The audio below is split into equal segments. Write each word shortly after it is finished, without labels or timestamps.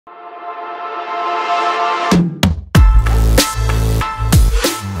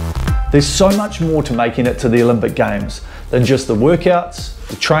There's so much more to making it to the Olympic Games than just the workouts,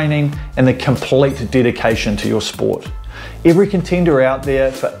 the training, and the complete dedication to your sport. Every contender out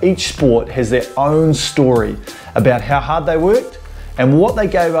there for each sport has their own story about how hard they worked and what they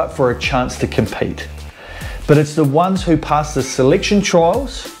gave up for a chance to compete. But it's the ones who pass the selection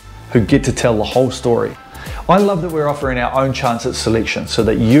trials who get to tell the whole story. I love that we're offering our own chance at selection so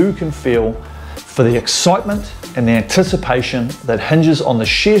that you can feel for the excitement and the anticipation that hinges on the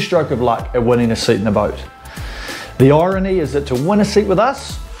sheer stroke of luck at winning a seat in the boat. The irony is that to win a seat with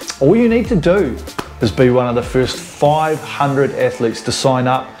us, all you need to do is be one of the first 500 athletes to sign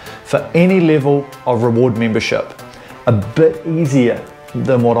up for any level of reward membership. A bit easier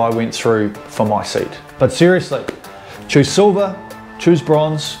than what I went through for my seat. But seriously, choose silver, choose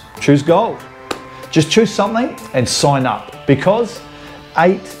bronze, choose gold. Just choose something and sign up, because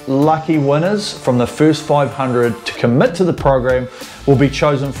 8 lucky winners from the first 500 to commit to the program will be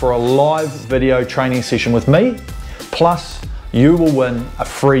chosen for a live video training session with me, plus you will win a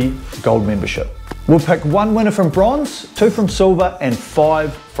free gold membership. We'll pick 1 winner from bronze, 2 from silver, and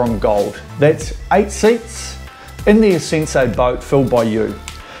 5 from gold. That's 8 seats in the asensei boat filled by you.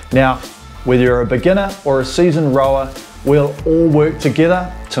 Now, whether you're a beginner or a seasoned rower, we'll all work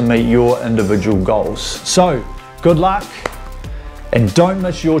together to meet your individual goals. So, good luck, and don't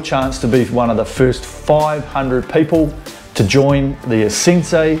miss your chance to be one of the first 500 people to join the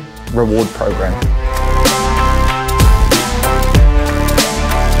asensei reward program.